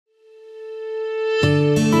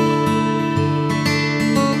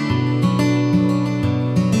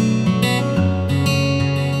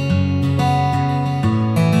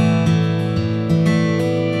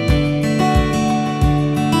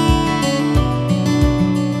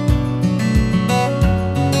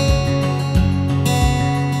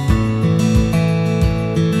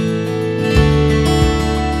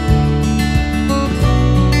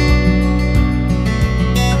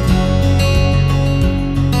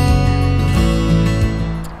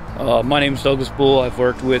My name is Douglas Bull. I've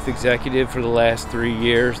worked with Executive for the last 3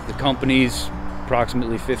 years. The company's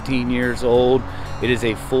approximately 15 years old. It is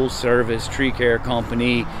a full-service tree care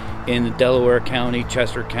company in the Delaware County,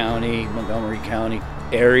 Chester County, Montgomery County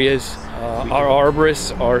areas. Our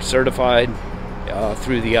arborists are certified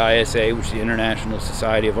through the ISA, which is the International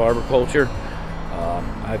Society of Arboriculture.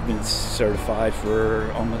 I've been certified for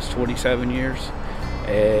almost 27 years,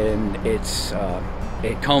 and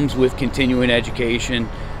it comes with continuing education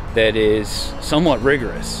that is somewhat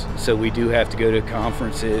rigorous. So we do have to go to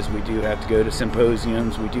conferences, we do have to go to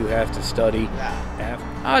symposiums, we do have to study.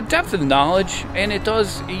 Depth of knowledge, and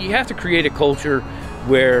you have to create a culture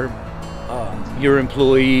where your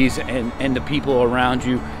employees and the people around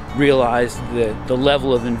you realize the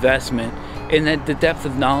level of investment and that the depth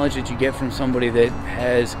of knowledge that you get from somebody that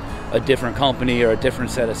has a different company or a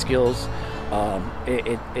different set of skills.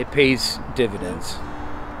 It pays dividends.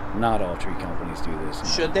 Not all tree companies do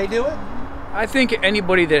this. Should they do it? I think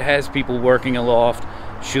anybody that has people working aloft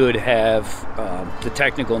should have the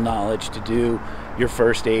technical knowledge to do your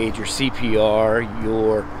first aid, your CPR,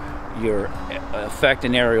 your effect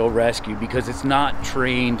and aerial rescue, because it's not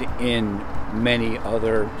trained in many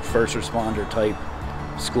other first responder type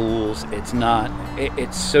schools.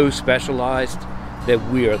 It's so specialized that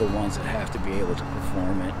we are the ones that have to be able to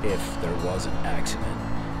perform it if there was an accident.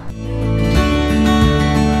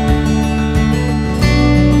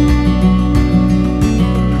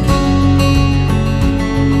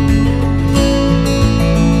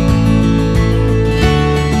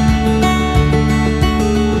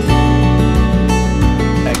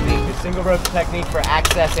 Single rope technique for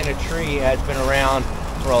accessing a tree has been around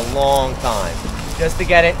for a long time. Just to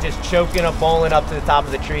get it, just choking a bowling up to the top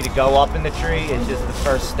of the tree to go up in the tree is just the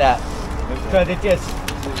first step. Because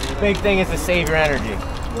the big thing is to save your energy.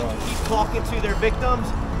 Keep talking to their victims.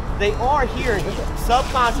 They are hearing you.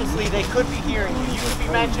 Subconsciously, they could be hearing you. You could be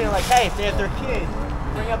mentioning like, hey, if they have their kid,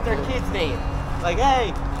 bring up their kid's name. Like,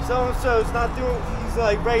 hey, so-and-so's he's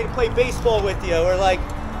like ready to play baseball with you, or like,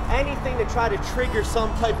 anything to try to trigger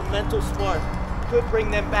some type of mental spark could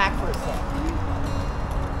bring them back for a second.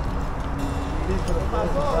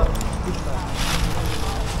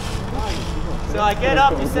 So I get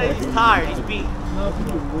up, he says he's tired, he's beat.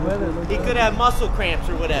 He could have muscle cramps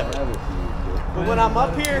or whatever. But when I'm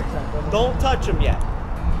up here, don't touch him yet.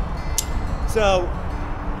 So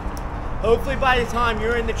hopefully by the time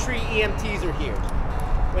you're in the tree, EMTs are here.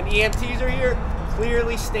 When EMTs are here,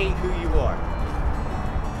 clearly state who you are.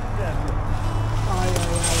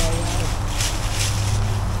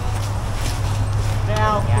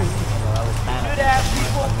 Now, you should have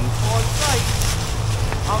people on site.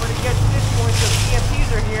 I'm going to get to this point so the EMTs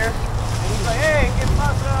are here. And he's like, hey, get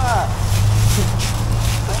up.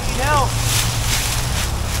 I need help.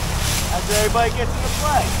 After everybody gets into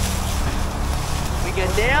play. We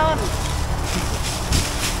get down.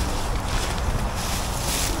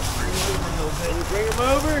 And you bring them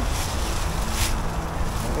over.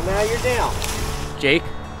 And now you're down. Jake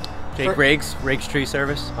Riggs Tree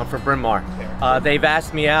Service. I'm from Bryn Mawr. They've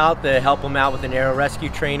asked me out to help them out with an aerial rescue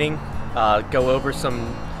training, go over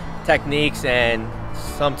some techniques and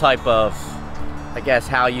some type of, I guess,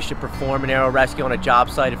 how you should perform an aerial rescue on a job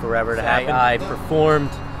site if it were ever to happen. I performed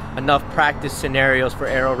enough practice scenarios for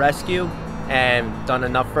aerial rescue and done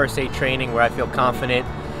enough first aid training where I feel confident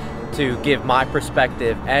to give my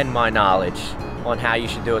perspective and my knowledge on how you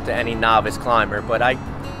should do it to any novice climber. But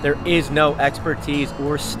there is no expertise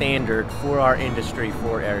or standard for our industry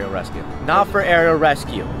for aerial rescue. Not for aerial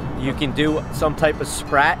rescue. You can do some type of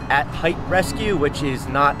sprat at height rescue, which is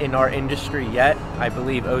not in our industry yet. I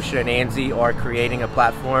believe OSHA and ANSI are creating a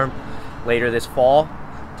platform later this fall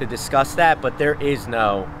to discuss that, but there is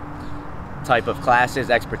no type of classes,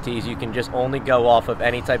 expertise. You can just only go off of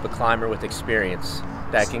any type of climber with experience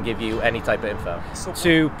that can give you any type of info.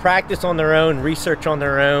 To practice on their own, research on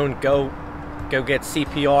their own, go get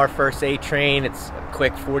CPR, first aid train. It's a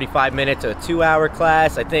quick 45 minutes to a 2-hour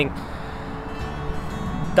class. I think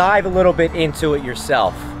dive a little bit into it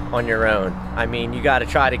yourself on your own. I mean, you got to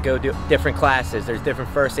try to go do different classes. There's different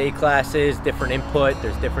first aid classes, different input,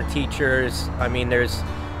 there's different teachers. I mean, there's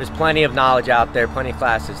plenty of knowledge out there, plenty of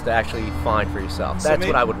classes to actually find for yourself. That's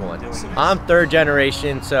what I would want. I'm third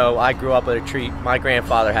generation, so I grew up with a tree. My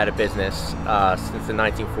grandfather had a business since the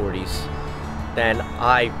 1940s. Then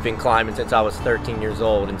I've been climbing since I was 13 years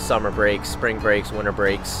old in summer breaks, spring breaks, winter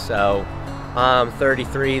breaks. So I'm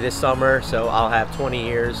 33 this summer, so I'll have 20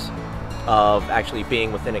 years of actually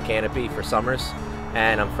being within a canopy for summers.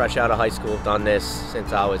 And I'm fresh out of high school. I've done this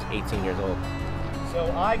since I was 18 years old. So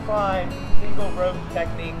I climb single rope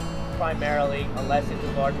technique primarily, unless it's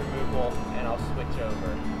a large removal, and I'll switch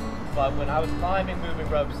over. but when I was climbing moving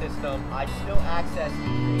rope system, I still accessed the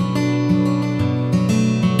tree.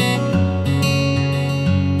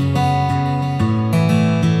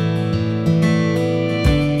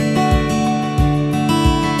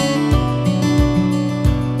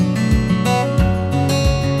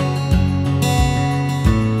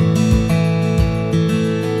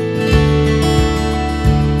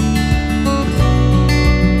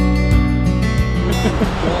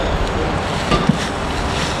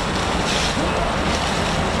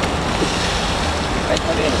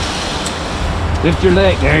 Lift your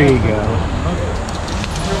leg. There you go.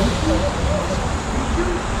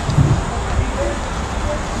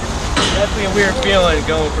 Definitely a weird feeling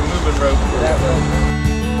going from moving rope to that rope.